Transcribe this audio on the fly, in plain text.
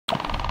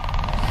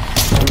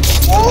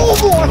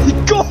Oh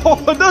my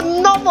god,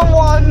 another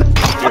one!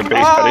 You're a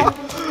beast, buddy.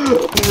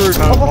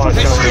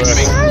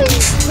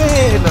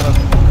 Man,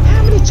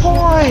 how many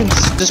times?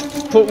 Just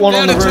put one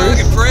on the roof.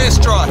 For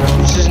airstrike.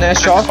 This is an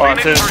airstrike. Alright,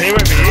 so there's a team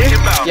over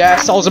here. Yeah,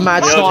 Soul's a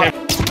mad snipe.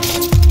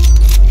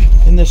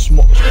 In this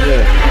small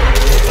square.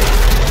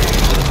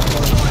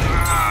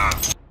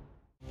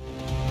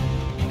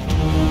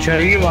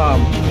 Should you, what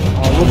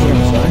was I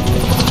gonna say?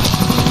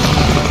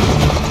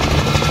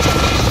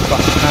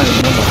 Fuck, I can't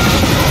remember.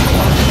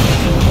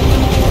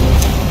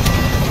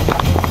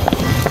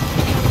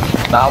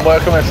 Nah, I'm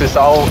working with this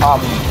old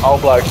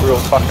bloke, real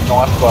fucking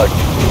nice bloke.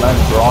 His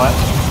name's Brian.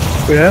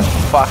 Yeah?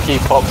 Fuck, he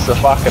pops the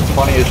fucking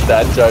funniest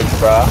dad jokes,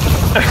 bruh.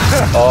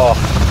 Oh.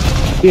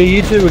 Yeah,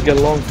 you two would get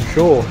along for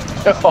sure.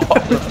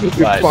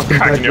 Mate,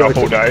 Cracking you up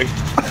all day.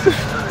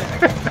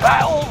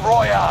 Battle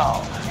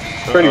Royale.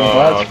 pretty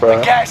much, bro.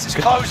 The gas is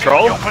closing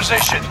on your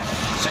position.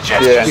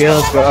 Suggest Yeah. Yeah,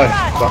 let's go.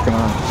 Fucking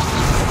on.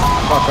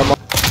 Fuck, I'm on.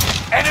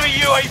 enemy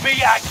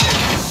UAV active.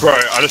 Bro,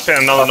 I just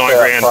found another Fuck 9 yeah,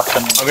 grand.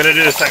 fucking- I'm gonna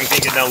do the same thing,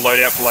 get another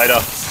loadout for later.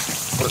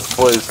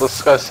 Boys,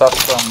 let's go suss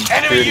some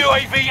Enemy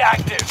security. UAV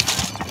active.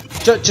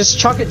 Just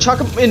chuck it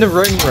in the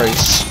room,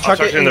 Reese. Chuck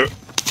it in the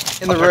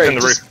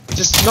room.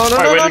 Just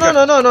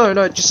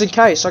no, just in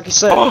case, like you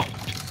said. Oh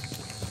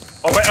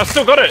wait, I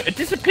still got it. It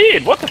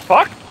disappeared. What the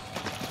fuck?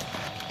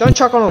 Don't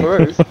chuck on the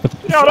roof.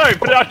 No,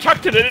 but I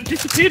chucked it and it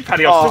disappeared,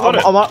 Paddy. I still got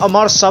it. I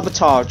might have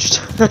sabotaged.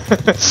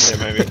 Yeah,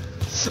 maybe.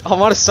 I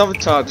might have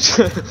sabotaged.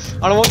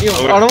 I don't want you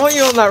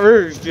on that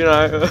roof, you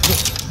know.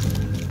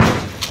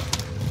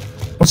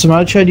 What's the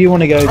matter, Chad? Do you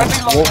want to go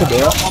Friendly walk loadout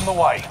about? on the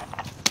way.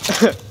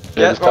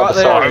 Yeah, just right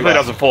there. Hopefully it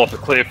doesn't fall off the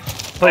cliff.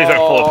 Please don't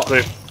fall off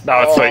the cliff.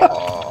 No, it's sweet.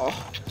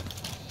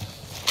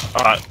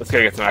 Alright, let's go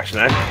get some action,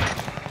 eh?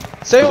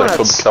 See There what could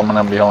be that's. someone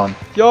in behind.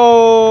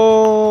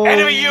 Yo.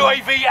 Enemy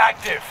UAV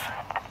active.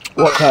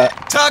 What's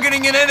that?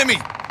 Targeting an enemy.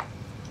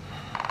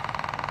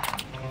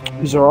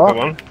 He's alright. Come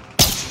on.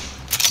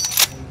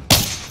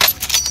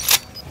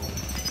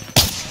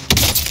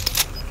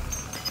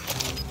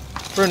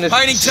 Painting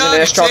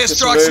targets.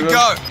 Airstrikes and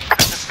go.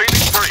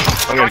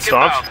 I'm getting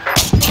sniped.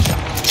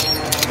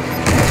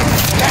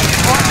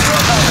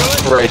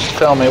 Reese,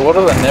 tell me, what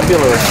are the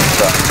nebula rounds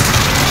stuff?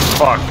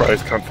 Fuck, bro,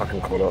 he's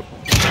fucking caught up.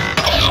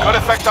 Good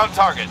effect on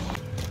target.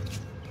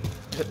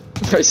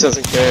 Reese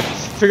doesn't care.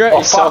 Figure out Oh,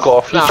 yourself. fuck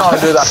off. You're trying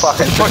to do that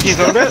fucking Fuck you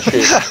talking about?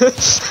 shit.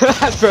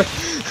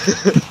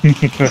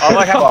 I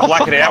like how I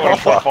black it out when I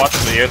fly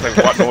past in the ear, it's like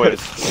white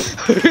noise.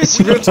 Who's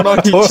good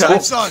monkey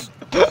chat? Zone.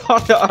 I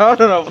don't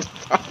know what the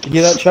fuck. You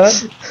hear that, Chad?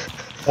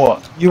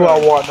 What? You are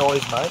white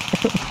noise, mate.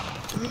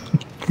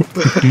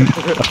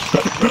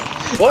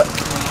 What?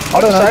 I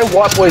don't know. Say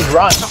white boys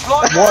run.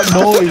 White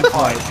noise,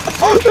 mate.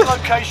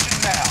 Location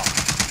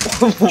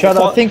now. Chad, I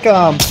think,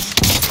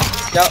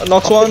 Yeah,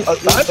 knocks one.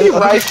 Don't be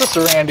racist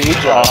around here,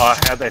 Joe. Oh,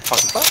 how'd they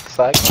fucking Fuck's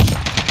sake.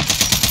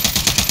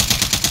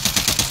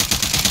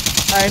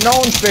 Hey, no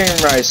one's being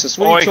racist.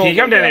 What Oh, are wait, you can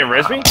you come talking down here and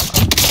res me?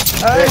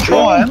 Hey,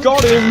 trying.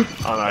 got him.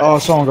 Oh no. oh,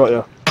 someone got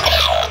you.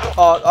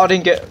 Oh, I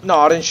didn't get. No,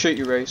 I didn't shoot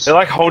you, Reese. They're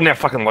like holding that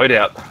fucking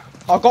loadout.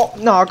 I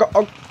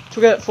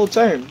took out full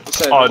team. It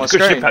said Oh, on my good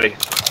screen. shit, Paddy.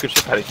 Good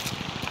shit, Paddy.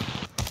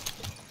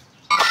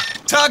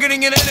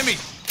 Targeting an enemy.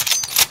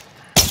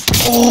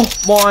 Oh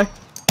my!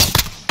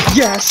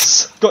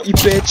 Yes, got you,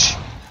 bitch.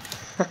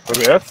 What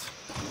about?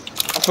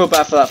 I feel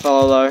bad for that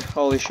fellow though.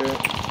 Holy shit!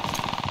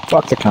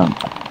 Fuck the cunt.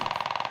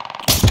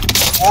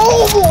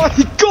 Oh my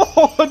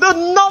god!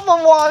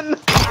 Another one!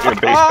 You're a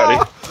beast,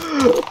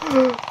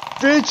 Paddy.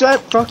 Bitch at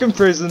fucking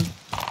prison.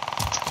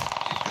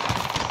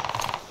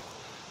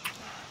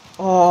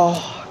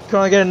 Oh, can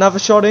I get another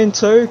shot in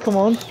too? Come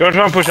on. Do you want to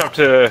try and push up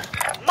to...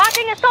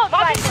 Marking assault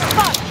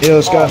rifle. Yeah,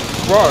 let's go.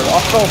 Bro,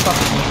 I fell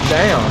fucking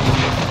down.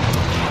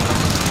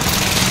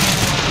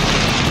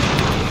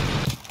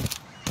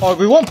 Oh,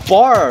 we want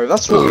Bio.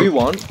 That's what we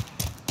want.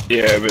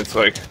 Yeah, but it's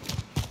like...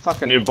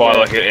 Fucking. You buy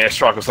like an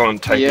airstrike or something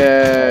and take it.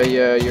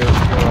 Yeah, you're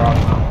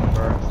right,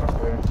 bro.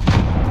 Fuck you.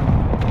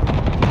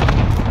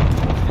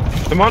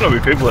 There might not be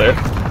people there.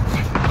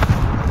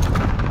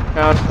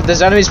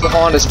 There's enemies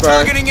behind us, bro.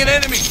 Targeting an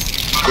enemy.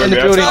 In the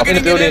building, in the Targeting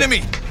an building.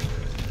 enemy.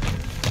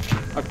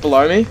 Like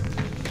below me.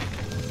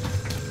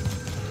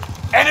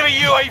 Enemy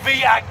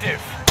UAV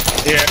active.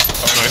 Yeah.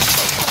 Oh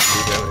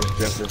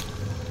no.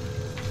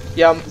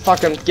 Yeah, I'm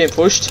fucking getting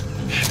pushed.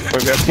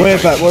 Where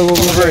about? Where,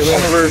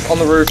 On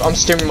the roof. I'm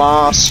steaming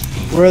my ass.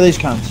 where are these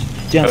cunts?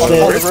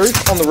 Downstairs.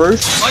 On the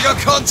roof. I got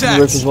The contact.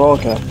 roof as well,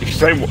 okay. You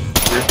say what?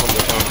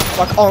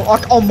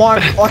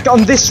 Like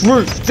on this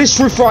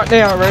roof right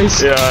now,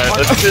 Reese. Yeah, Like,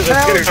 let's get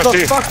how across the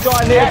here. fuck do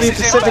I need to be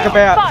specific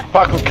about?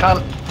 Fucking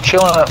cunt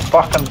chilling at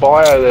fucking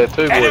bio there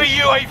too, Enemy boys.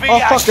 UAV Oh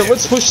fuck active. it,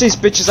 let's push these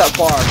bitches at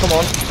fire. Come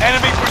on.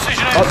 Enemy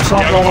precision Oh,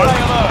 something wrong with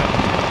Stay alert.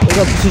 it. They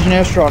got precision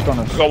airstrike on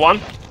us. Got one.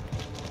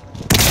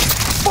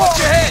 Watch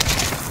your head.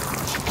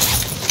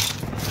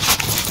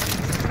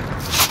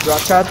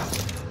 Right, Chad.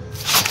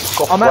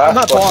 Got I'm at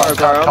flashed by bio, some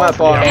bro. cunt I'm coming at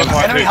bio. Yeah,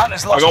 I'm Enemy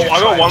hunters I lost got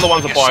your one of the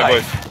ones trail. that buy You're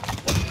both. safe.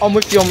 I'm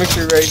with you,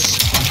 Reese.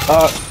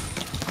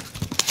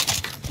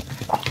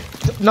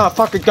 No,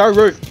 fuck it, go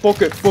roof.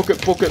 Book it, book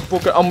it, book it,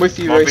 book it. I'm with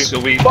you, Reese.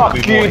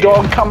 Fuck you,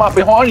 dog. Come up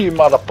behind you,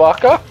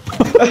 motherfucker.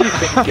 Who do you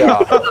think you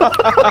are?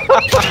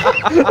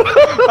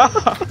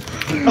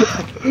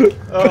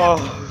 Oh.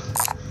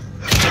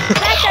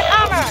 That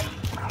armor.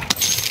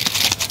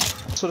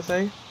 Sort of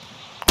thing.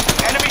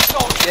 Enemy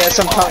soldier. Yeah,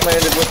 some cunt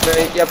landed with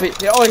me. Yeah,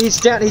 but, oh, he's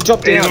down. He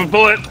dropped He's a down.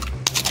 bullet.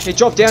 He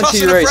dropped down to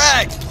you,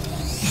 Reese.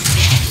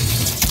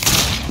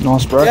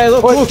 Nice, bro. Yeah,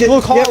 look,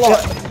 look,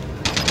 highlight.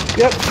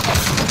 Yep.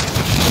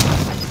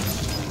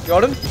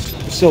 Got him?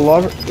 Still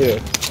alive? Yeah.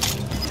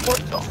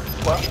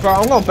 Bro,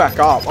 I'm gonna back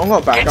up. I'm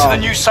gonna back Get to up. the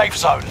new safe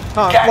zone. Wait,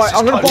 Gas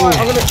I'm is gonna close.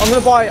 buy. I'm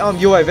gonna buy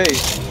UAV.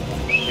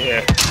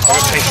 Yeah. I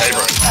got pink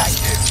bro.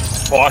 Active.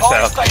 Oh, I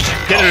Fire said, station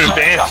get it in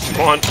contract advance.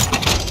 Come on.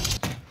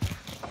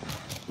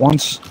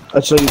 Once.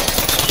 Actually,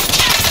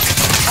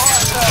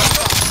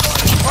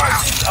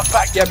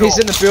 Yep, he's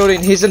in the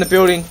building. He's in the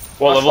building.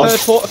 What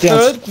level?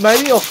 Third,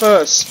 maybe, or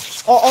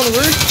first. Oh, on the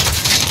roof.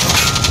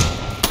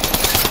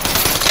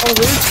 On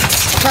the roof.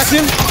 Crack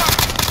him.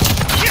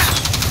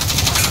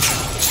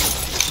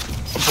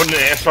 I'm putting an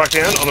airstrike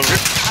down on the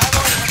roof.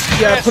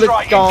 Yeah, put it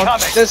down.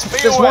 There's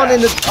one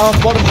in the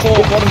bottom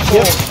floor.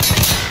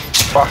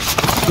 Fuck.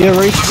 yeah,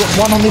 Reese,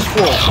 one on this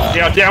floor.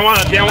 Yeah, down one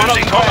up top. Down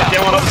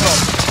one up top.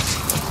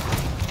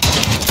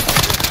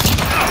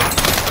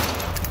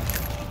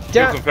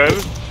 Down.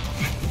 Confirmed.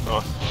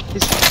 Nice.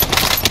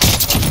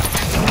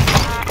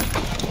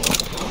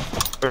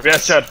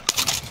 Where's Chad?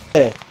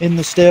 Yeah, in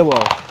the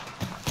stairwell.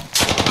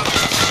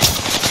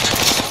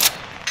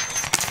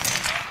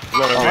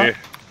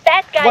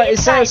 That guy Wait, is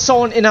is there right.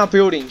 someone in our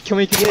building? Can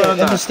we Yeah, confirm in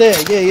the that? stair.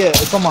 Yeah,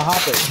 it's on my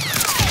heartbeat.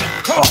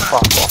 Oh,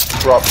 fuck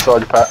off. Right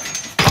beside you, Pat.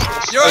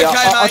 You're Yeah, okay,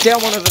 I mate.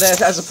 down one over there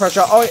as a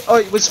pressure. Oh,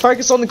 let's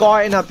focus on the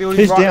guy in our building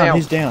He's right down, now.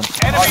 he's down.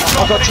 Enemy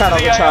I've got Chad.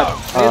 Near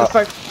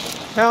the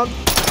Pound.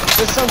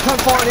 There's some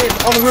cunt fighting in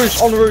on the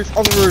roof. On the roof.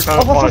 On the roof. Can't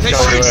Oh, for find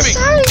fuck's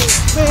Chad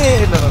sake,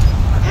 man!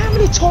 How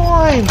many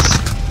times?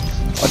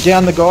 I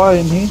downed the guy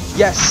in here.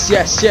 Yes.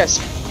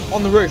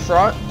 On the roof,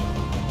 right?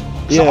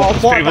 So Yeah. I'll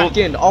fly People- back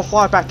in. I'll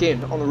fly back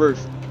in on the roof.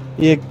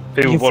 Yeah.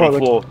 People you bottom fly-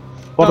 floor.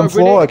 Bottom No,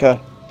 floor. we Okay.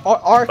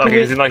 I reckon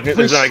Okay, is it like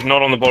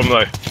not on the bottom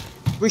though?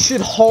 we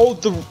should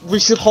hold the roof.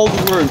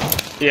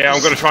 Yeah,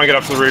 I'm gonna try and get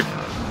up to the roof.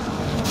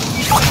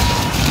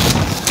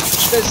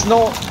 There's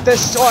not.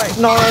 There's like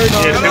no. Yeah, There's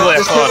people people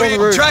outside. on the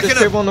roof. Tracking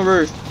There's him. people on the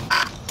roof.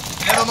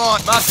 Never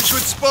mind. Master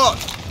should spot.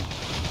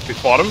 Who's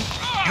bottom?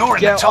 You're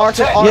in Yeah, the top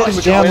 10. I Yeah, reckon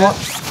we down can win one. it.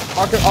 I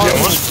reckon we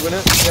win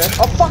it.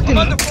 Yeah. Oh fucking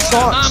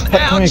snipes!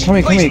 Pat,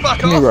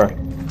 come here, bro. I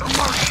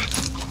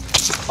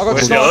got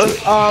Where's the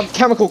sniped.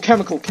 Chemical.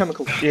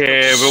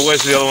 Yeah, but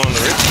where's the other one on the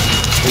roof?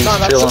 He's No,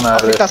 chilling I over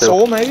think there that's still.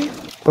 all, maybe. I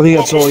think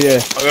that's all.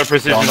 Yeah. I got a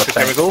precision On the for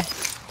tank. chemical.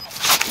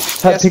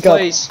 Pat, Yes, pick up.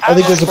 please. I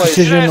think there's a Yes, please.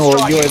 precision or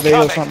UAV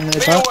or something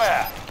there, Pat.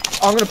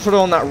 I'm gonna put it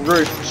on that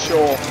roof for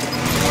sure.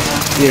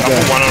 Yeah, go.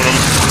 One on them.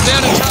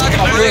 Down a target.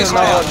 I'm putting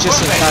another one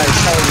just in case.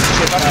 Holy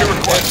shit, man.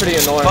 They're pretty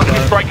annoying, bro.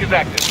 Strike is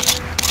active.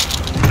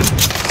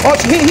 Oh,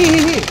 it's here.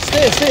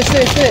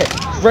 Stairs.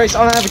 Reese, I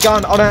don't have a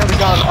gun. I don't have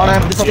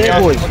a proper Yeah,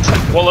 gun. boys.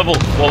 What level?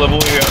 What level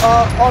are you at?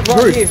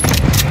 Right Roof. here.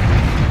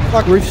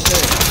 Fuck, Roof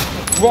stairs.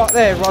 right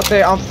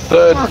there. I'm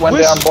Third, fuck, went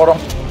where's- down bottom.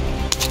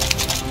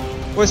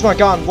 Where's my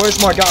gun? Where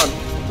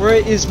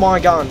is my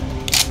gun?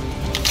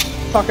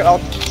 Fuck it, I'll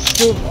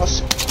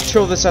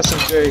chill this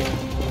SMG.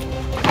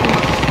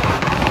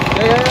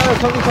 Yeah,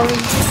 coming.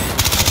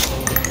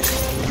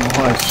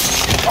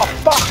 Nice. Oh,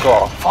 fuck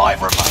off.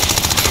 5 remain.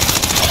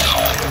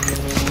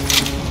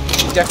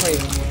 Definitely.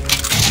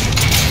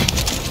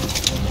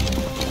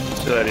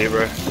 Good idea,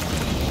 bro.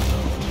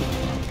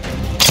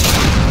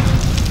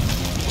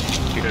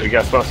 You got a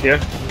gas mask here?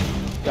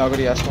 Yeah, I got a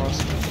gas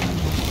mask.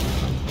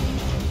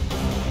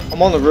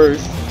 I'm on the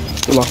roof.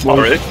 Good luck, Oh, boys.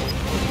 really?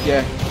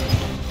 Yeah.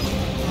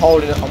 I'm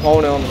holding it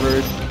on the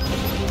roof.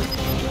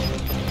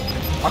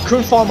 I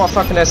couldn't find my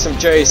fucking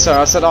SMG, so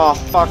I said, oh,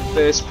 fuck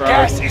this, bro.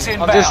 Gas is I'm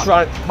inbound. just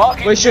running.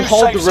 Marking We should new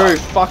hold the safe zone. roof.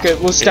 Fuck it.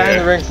 We'll stay in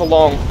Yeah. the ring for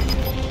long.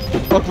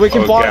 Look, we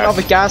can Oh, buy gas.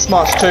 another gas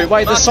mask too.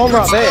 Wait, there's some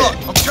right there.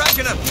 I'm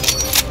tracking him.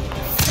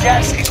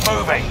 Gas is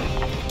moving.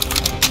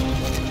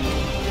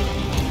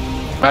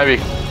 Maybe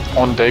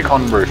on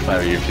decon roof,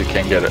 maybe, if you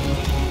can get it.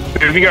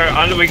 If we go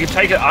under, we can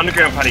take it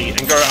underground, Paddy,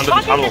 and go under the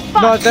Marking tunnel. the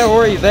spot. No, they're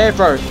already there,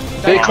 bro.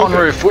 Decon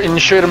roof, and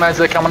shoot them as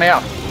they're coming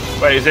out.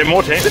 Wait, is there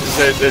more tanks?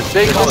 There's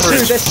Decon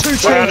roof. There's two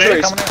Where are they?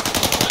 trees. Coming out.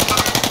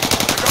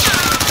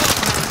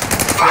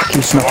 Fuck,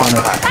 you snuck on it.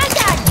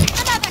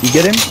 Contact. You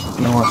get him?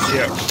 Nice.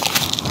 Yeah.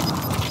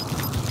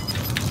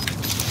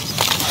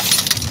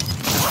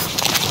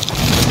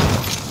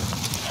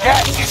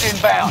 Gas is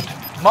inbound.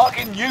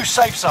 Marking new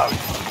safe zone.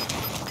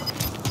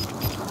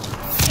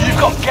 You've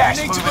got gas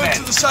moving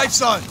in. the safe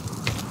zone.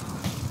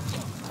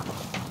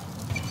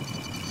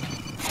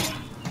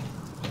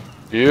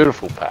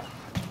 Beautiful, Pat.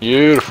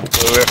 Beautiful.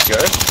 Where do we have to go?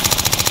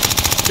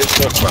 Get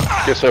circle, man.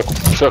 Get circle.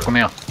 Circle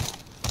now.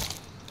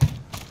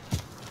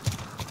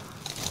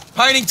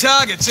 Painting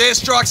targets.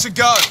 Airstrikes a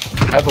go.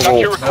 Have the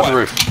wall. Have the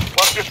roof.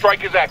 Cluster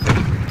strike is active.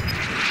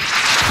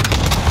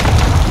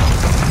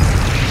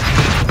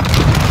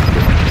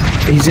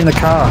 He's in the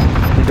car.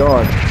 He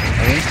died.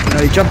 I think. No,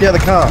 he jumped out of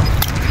the car.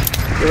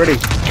 Get ready.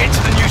 Get to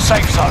the new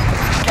safe zone.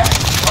 Gas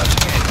is closing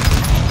in.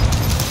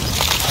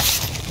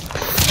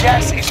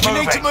 Gas is We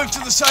moving. need to move to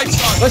the safe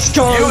zone. Let's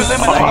go. You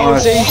eliminate That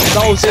was easy.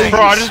 That was easy.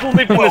 Bro, I just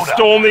lived in the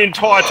storm the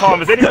entire time.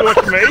 Has anyone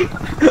watched me?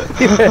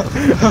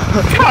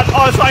 Cut!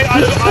 I was like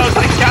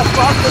gas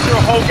mask, went through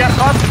a whole gas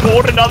mask,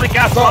 bought another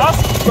gas mask,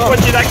 went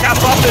through that gas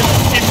mask and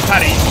hit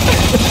Paddy.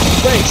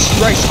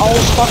 Race, I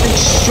was fucking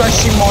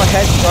stressing my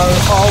head, bro.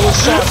 I was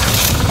like,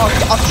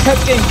 I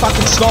kept getting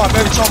fucking sniped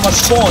every time I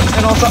spawned,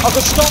 and I was like, I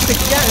got stopped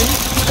again,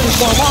 and it's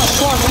my last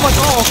one. I'm like,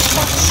 oh,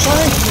 fuck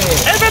sake, man.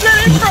 And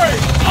then bro,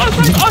 I was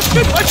like, I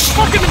spent like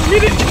fucking a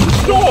minute in the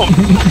storm.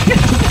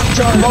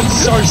 Joe, I'm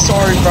so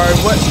sorry, bro.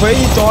 Where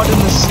you died in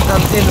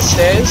the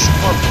stairs,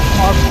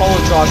 I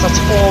apologise.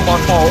 That's all my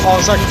fault. I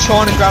was like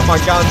trying to grab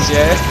my guns,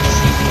 yeah.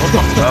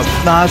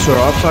 Nah, it's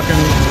alright. Fucking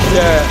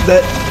Yeah.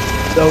 they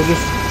were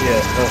just they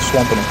were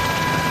swamping him.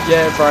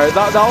 Yeah, bro.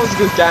 That was a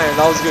good game.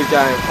 That was a good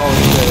game.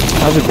 Holy shit.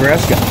 That was a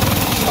grouse game.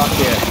 Fuck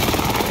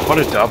yeah. What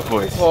a dub,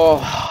 boys. Oh.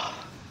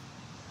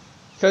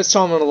 First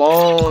time in a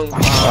long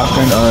time.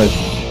 Fucking oath.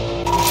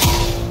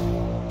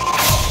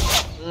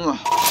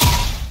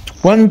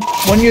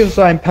 When you were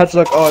saying Pat's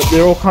like, oh,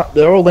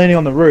 they're all landing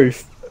on the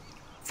roof.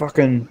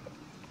 Fucking,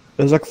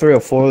 there's like 3 or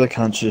 4 of the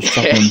cunts just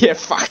fucking. Yeah,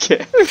 fuck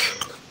it.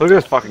 Look at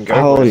this fucking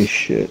game. Holy boys.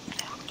 shit.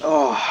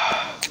 Oh.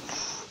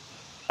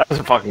 That was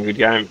a fucking good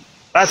game.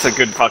 That's a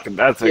good fucking.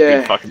 That's a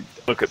good fucking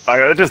look at.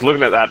 Like, just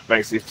looking at that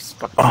makes you just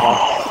fucking.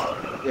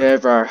 Yeah,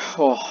 bro.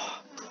 Oh.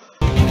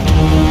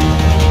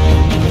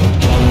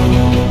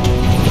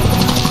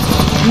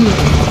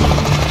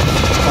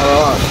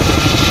 Alright.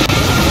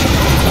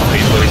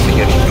 He's losing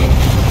it.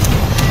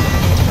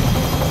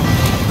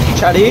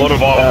 Chatty? A lot of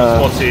violent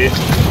spots here.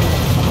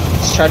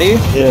 It's Chatty?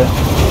 Yeah.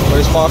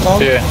 Where's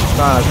Michael? Yeah.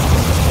 Nah.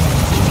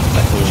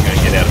 That's what we're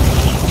gonna get out of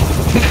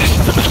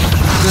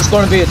There's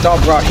gonna be a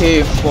dub right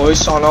here,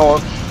 boys. I know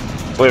it.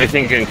 What are you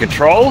thinking?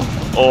 Control?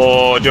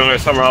 Or do you want to go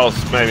somewhere else,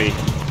 maybe?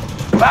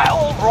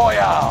 Battle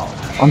Royale.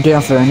 I'm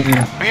down for anything.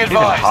 Be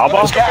advised,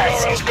 harbour?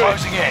 gas is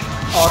closing in. Okay,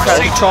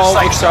 Proceed to control, the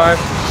safe let's zone.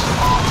 go.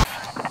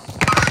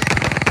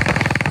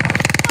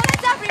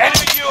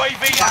 Enemy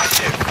UAV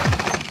active.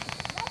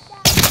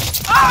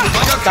 I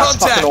got That's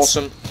contact. fucking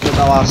awesome. Did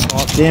that last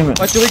night. Damn it.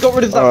 Wait, did we got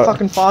rid of that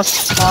fucking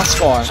fast guy?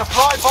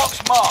 Supply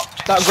box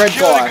marked. That red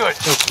Secure guy. the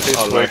goods.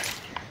 Oh, look.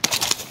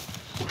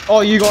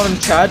 Oh, you got him,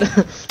 Chad.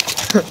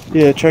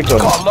 Yeah, check that.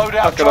 Got a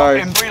loadout Fucking drop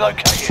oath. in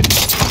relocated.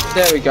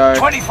 There we go.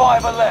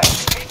 25 are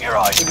left. Keep your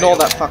eyes Ignore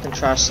peeled. that fucking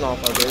trash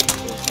sniper, dude.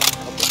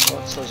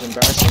 That was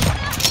embarrassing.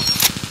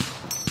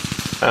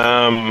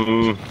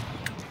 I'm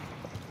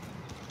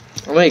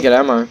gonna get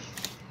ammo.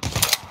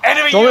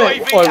 Enemy Do you want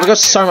me, UAV oh, we got active.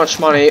 so much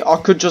money. I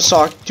could just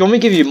like. Do you want me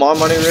to give you my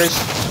money, Reese?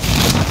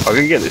 I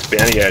can get this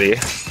bounty out of here.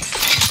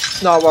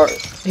 No, worry.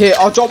 Here,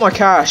 I'll drop my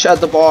cash at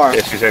the bar.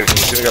 Yes, he's I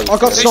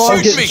got They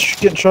sniped. shoot me.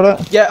 Getting shot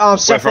at? Yeah,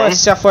 from?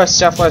 southwest.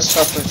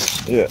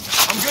 Yeah.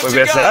 I'm good Where's to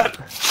go. that?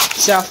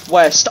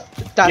 Southwest.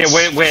 That's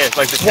Yeah, where?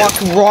 Like the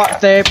like right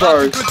there, Mark a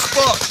bro. good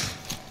spot.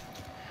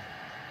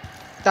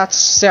 That's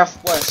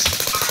southwest.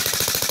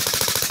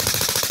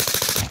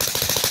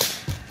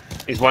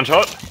 He's one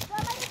shot.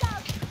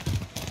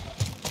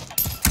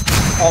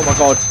 Oh my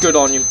god, good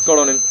on him. Good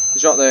on him.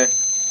 He's right there.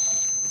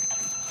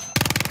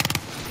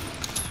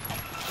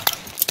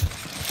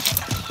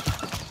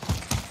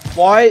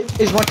 Why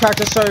is my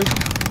character so...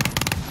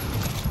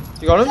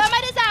 You got him?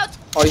 Thermite is out.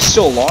 Oh, he's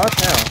still alive?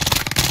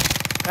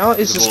 How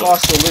is this guy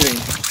still living?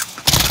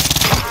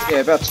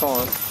 Yeah, about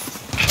time.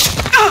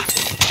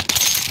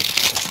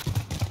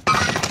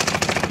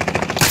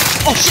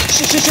 Oh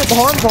shit,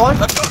 behind.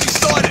 I've got you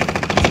sighted.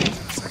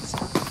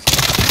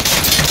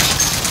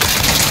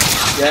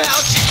 Yeah,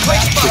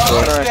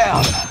 Target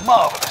down.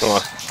 Marvelous. Come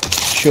on.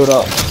 Shut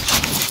up.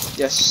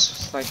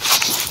 yes,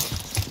 thanks.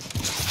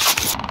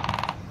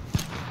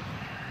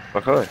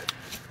 Okay.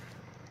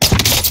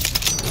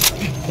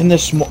 In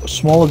this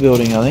smaller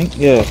building, I think.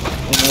 Yeah. In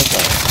there.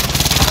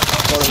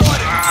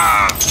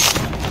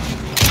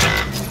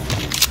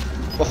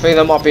 I think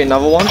there might be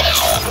another one.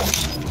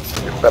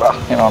 Better,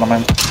 you know what I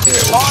mean?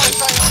 Fire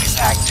sale is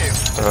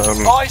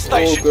active. Buy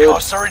station good.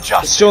 costs are It's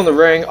adjusted. still in the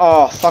ring.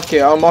 Oh, fuck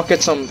yeah, I might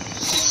get some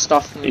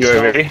stuff from this guy.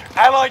 UAV.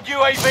 Allied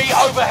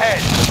UAV overhead.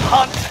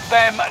 Hunt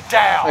them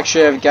down. Make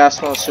sure you have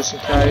gas masks just in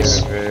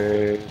case.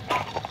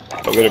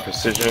 I've got a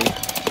precision.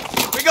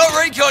 We got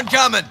recon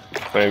coming.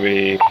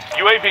 Maybe.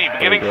 UAV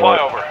beginning Oh,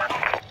 flyover.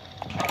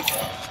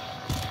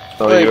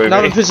 Another Wait, UAV.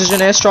 another precision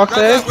airstrike Grab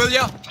there. that, will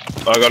ya?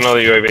 I got another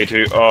UAV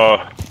too.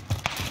 Oh.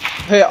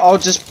 Here, I'll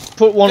just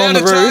put one on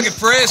Down the a target roof.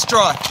 for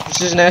airstrike.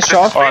 Precision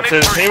airstrike. Alright, so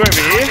there's a team over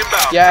here.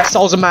 Yes, I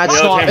was a mad The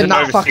other snipe, team's and an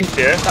that over fucking 6,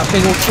 yeah? that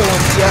thing will kill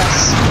him. Yes.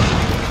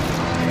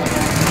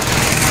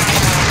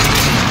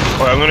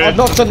 Alright, I'm gonna. I've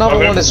knocked another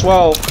one as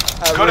well.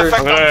 Good Roof.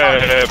 effect. I'm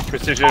gonna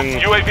precision.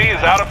 UAV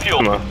is out of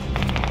fuel.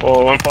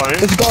 Oh, one flying in.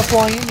 There's a guy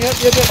flying in. Yep.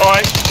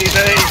 Alright,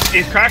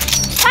 he's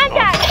cracked.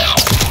 Contact.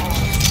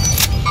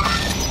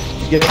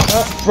 Get it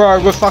up.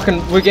 Bro,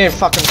 we're getting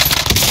fucking.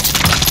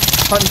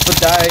 hunting for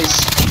days.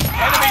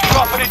 Enemy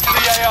dropping into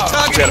the AO.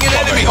 Targeting an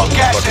enemy. Got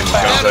gas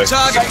inbound. Found a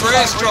target for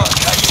airstrike.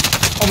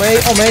 On me,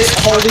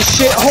 holy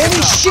shit,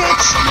 holy shit!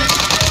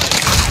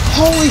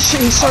 Holy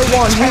shit, he's so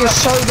one, he is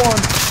so one.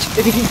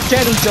 If you can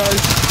get him, Joe,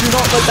 do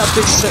not let that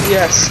bitch sit,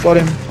 yes. Got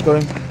him.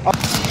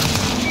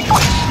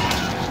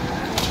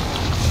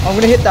 I'm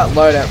gonna hit that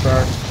loadout,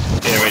 bro.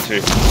 Yeah, me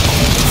too.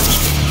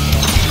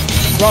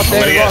 Right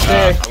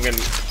there, I'm gonna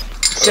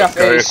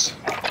southeast.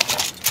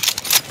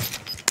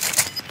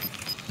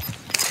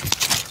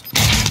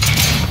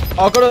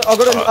 I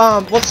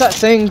got what's that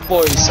thing,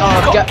 boys?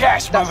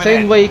 gas That moving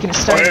thing in. where you can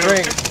stand in the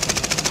ring.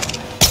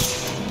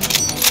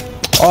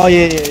 Oh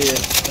yeah.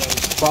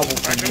 Bubble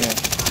thing,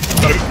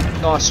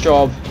 yeah. Nice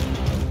job.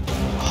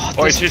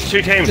 Oh, it's just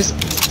two teams.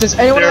 Does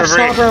anyone have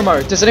They're over sniper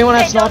ammo? Does anyone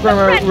have sniper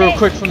ammo real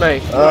quick for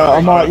me?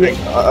 I might. Yeah.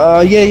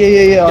 I do.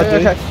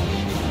 Okay.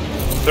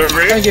 They're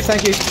over here.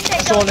 Thank you.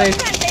 That's all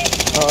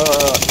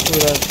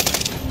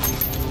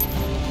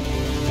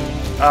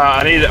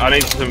I need. I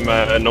need some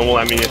normal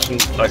ammunition.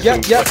 Like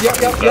Yep.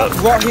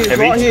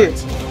 Right here.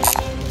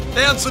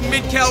 Down some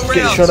mid-cal rounds.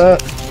 Getting shot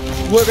at.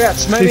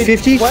 Whereabouts? Maybe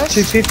 250. west?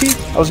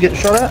 250. I was getting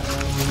shot at.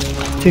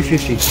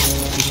 250.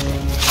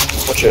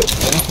 Watch it.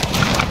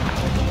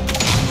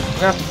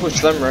 I'm gonna have to push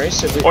them,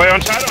 Reese. Oh,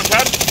 on Chad.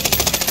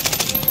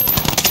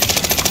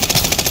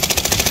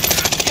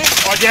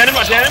 I down him.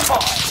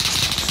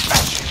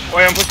 Oh,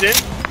 I'm pushed in.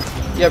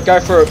 Yeah, go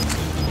for it.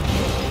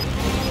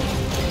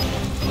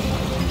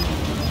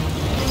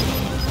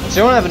 Does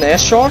anyone have an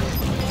airstrike?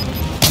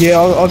 Yeah,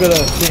 I got a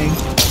thing.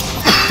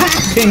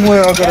 Thing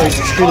where I got a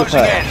scooter Closing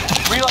pack.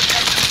 in.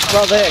 Relocation.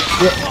 Right there.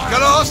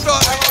 Got a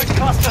hostile.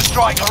 Cluster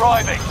strike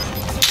arriving.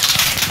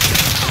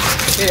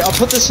 Yeah, I'll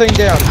put this thing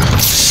down.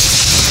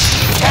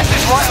 Gas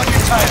is right on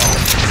your tail.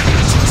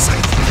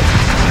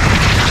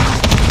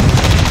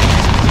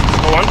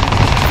 Hold on.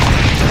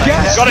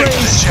 Yes, Got it.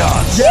 Reese!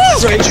 Chance.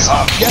 Yes, Reese!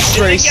 Yes,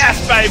 Reese! Gas,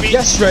 baby.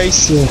 Yes,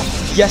 Reese!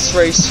 Yes,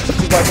 Reese!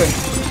 Good weapon.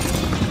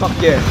 Fuck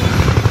yeah.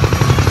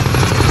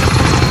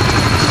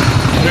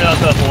 I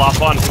realised that was the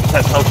last one.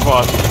 That's so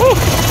far.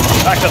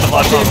 Back to the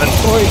last one. Then.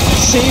 Boy,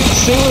 see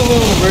when we were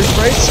on the roof,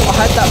 Reese? I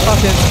had that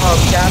fucking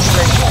gas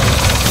ring.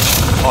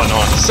 Oh,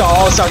 nice. So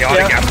I was like, Yeah, I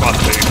had a gas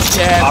mask too.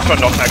 Yeah. After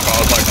I knocked that guy,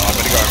 I was like, oh, I'm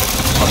gonna go.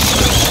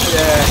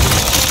 Yeah.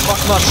 Fuck,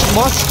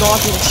 my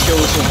sniping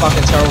skills were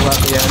fucking terrible at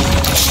the end.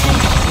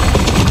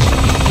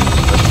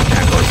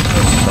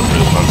 That's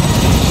really fun.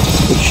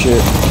 Good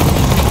shit.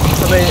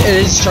 I mean,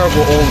 it is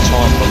terrible all the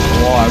time, not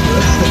gonna lie,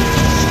 but...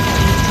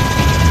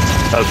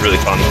 That was really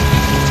fun.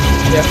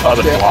 Yeah, fuck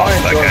the yeah, I blast,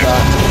 enjoyed okay.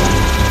 that.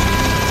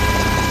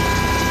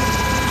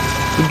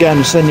 Good game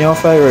to send you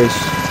off, Reese.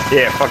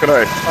 Yeah, fuck it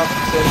out.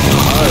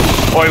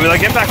 Oh, when I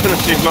get back to the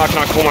supermarket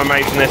and I call my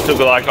mates and they're still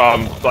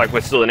like,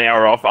 we're still an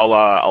hour off,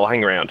 I'll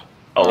hang around.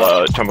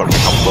 I'll jump on the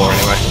top floor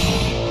anyway.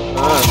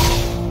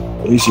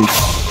 Easy.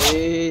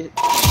 Easy.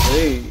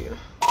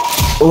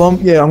 Well, I'm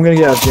gonna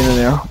get out dinner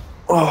now.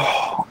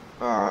 Oh.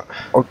 Alright.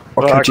 I'll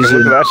catch you Look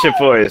soon. at that shit,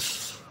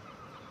 boys.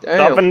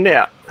 Up and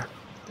out.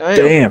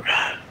 Damn.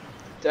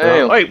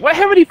 Wait,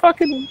 how many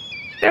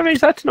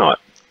is that tonight?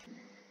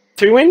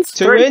 2 wins?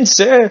 2 3? wins,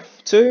 yeah.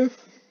 2.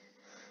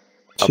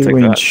 I'll 2 take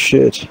wins, that.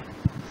 shit.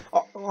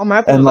 I'm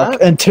happy And with like,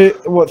 that.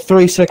 and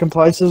 3 second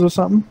places or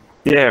something?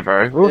 Yeah,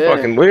 bro. We're Yeah.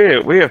 fucking,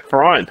 we're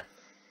frying.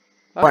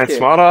 Playing yeah.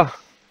 smarter.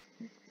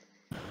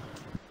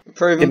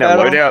 Improving Getting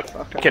that better.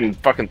 loadout. Getting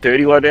fucking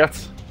 30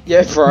 loadouts.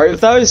 Yeah, bro.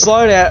 Those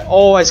loadout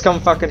always come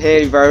fucking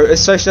handy, bro.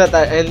 Especially at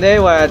that end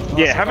there where...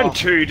 Yeah, having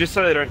 2 just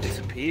so they don't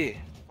disappear.